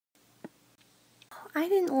I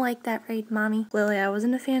didn't like that raid, Mommy. Lily, I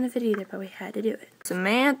wasn't a fan of it either, but we had to do it.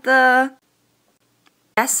 Samantha!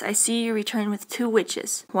 Yes, I see you return with 2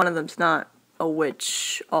 witches. One of them's not a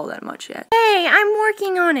witch all that much yet. Hey, I'm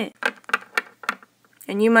working on it!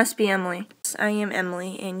 And you must be Emily. Yes, I am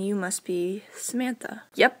Emily, and you must be Samantha.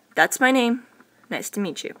 Yep, that's my name. Nice to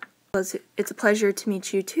meet you. Well, it's a pleasure to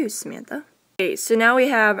meet you too, Samantha. Okay, so now we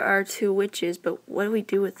have our 2 witches, but what do we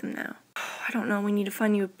do with them now? I don't know, we need to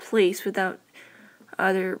find you a place without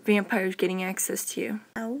other vampires getting access to you.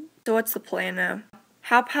 Oh. So what's the plan now?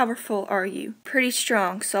 How powerful are you? Pretty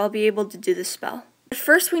strong, so I'll be able to do the spell. But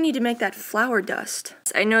first we need to make that flower dust.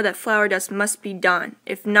 I know that flower dust must be done.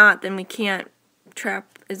 If not, then we can't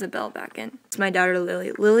trap Isabel back in. It's my daughter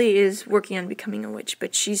Lily. Lily is working on becoming a witch,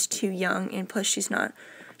 but she's too young, and plus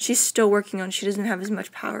she's still working on it. She doesn't have as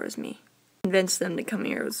much power as me. Convince them to come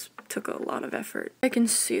here took a lot of effort. I can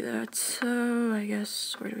see that, so I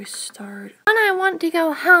guess where do we start? And I want to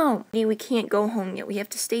go home. We can't go home yet. We have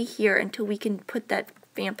to stay here until we can put that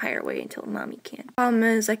vampire away until Mommy can. Problem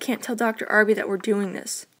is, I can't tell Dr. Arby that we're doing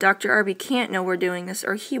this. Dr. Arby can't know we're doing this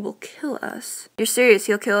or he will kill us. You're serious,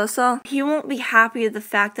 he'll kill us all? He won't be happy with the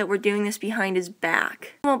fact that we're doing this behind his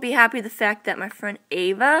back. He won't be happy with the fact that my friend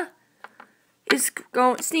Ava is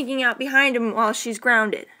sneaking out behind him while she's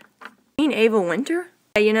grounded. You mean Ava Winter?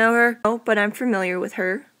 Yeah, you know her? Oh, but I'm familiar with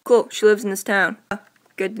her. Cool, she lives in this town. Oh,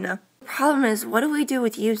 good to know. The problem is, what do we do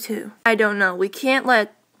with you 2? I don't know. We can't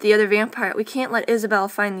let the other vampire, we can't let Isabel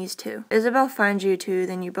find these 2. Isabel finds you 2,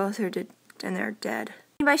 then you both are dead, and they're dead.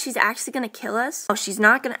 Anybody, she's actually gonna kill us? Oh, she's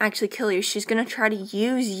not gonna actually kill you. She's gonna try to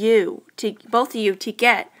use you, both of you, to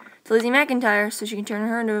get to Lizzy McIntyre so she can turn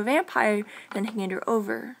her into a vampire and hand her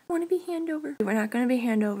over. I wanna be hand over. We're not gonna be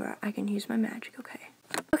hand over. I can use my magic, okay?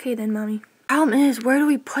 Okay then, Mommy. Problem is, where do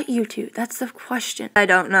we put you 2? That's the question. I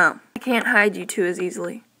don't know. I can't hide you 2 as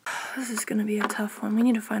easily. This is gonna be a tough one. We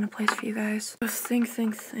need to find a place for you guys. Just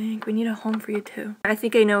think. We need a home for you 2. I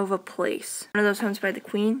think I know of a place. One of those homes by the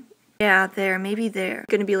Queen? Yeah, there. Maybe there.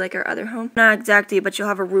 Gonna be like our other home? Not exactly, but you'll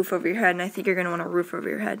have a roof over your head, and I think you're gonna want a roof over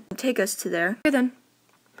your head. Take us to there. Okay then.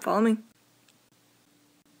 Follow me.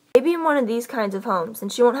 Maybe in one of these kinds of homes,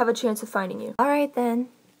 and she won't have a chance of finding you. Alright then. Are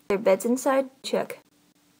there beds inside? Check.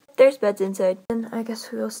 There's beds inside. Then I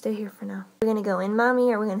guess we'll stay here for now. We're gonna go in,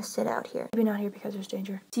 Mommy, or we're gonna sit out here? Maybe not here because there's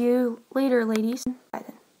danger. See you later, ladies. Bye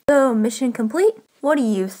then. So, mission complete? What do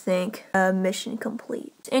you think? Mission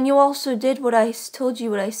complete. And you also did what I told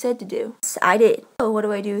you what I said to do. Yes, I did. So what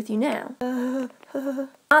do I do with you now?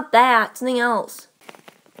 Not that, something else.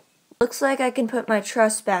 Looks like I can put my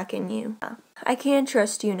trust back in you. I can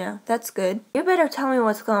trust you now. That's good. You better tell me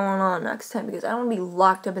what's going on next time because I don't want to be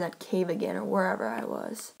locked up in that cave again or wherever I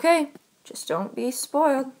was. Okay, just don't be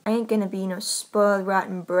spoiled. I ain't gonna be no spoiled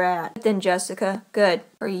rotten brat. Then Jessica, good.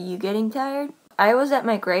 Are you getting tired? I was at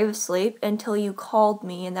my grave asleep until you called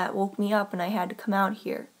me and that woke me up and I had to come out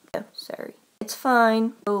here. Oh, sorry. It's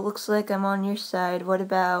fine. Oh, looks like I'm on your side. What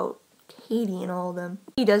about Katie and all of them?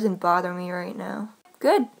 He doesn't bother me right now.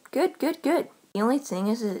 Good. The only thing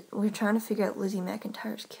is that we're trying to figure out Lizzy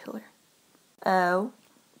McIntyre's killer. Oh.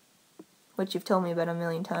 Which you've told me about a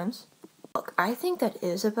million times. Look, I think that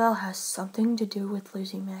Isabel has something to do with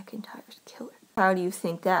Lizzy McIntyre's killer. How do you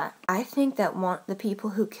think that? I think that the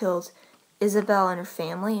people who killed Isabel and her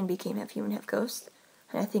family and became half human, half ghost,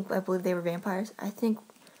 and I believe they were vampires, I think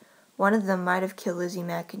one of them might have killed Lizzy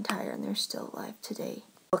McIntyre and they're still alive today,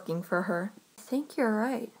 looking for her. I think you're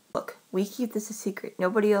right. Look, we keep this a secret.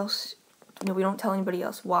 Nobody else, we don't tell anybody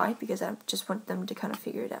else. Why? Because I just want them to kind of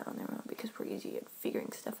figure it out on their own because we're easy at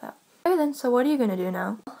figuring stuff out. Okay then, so what are you gonna do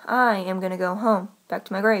now? I am gonna go home, back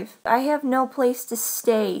to my grave. I have no place to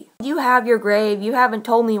stay. You have your grave. You haven't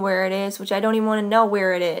told me where it is, which I don't even want to know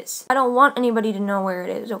where it is. I don't want anybody to know where it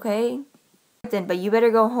is, okay? Then, but you better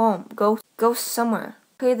go home. Go somewhere.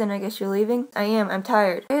 Okay then, I guess you're leaving? I am. I'm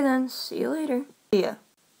tired. Okay then, see you later. See ya.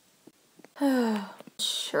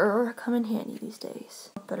 Sure come in handy these days.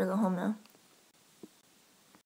 Better go home now.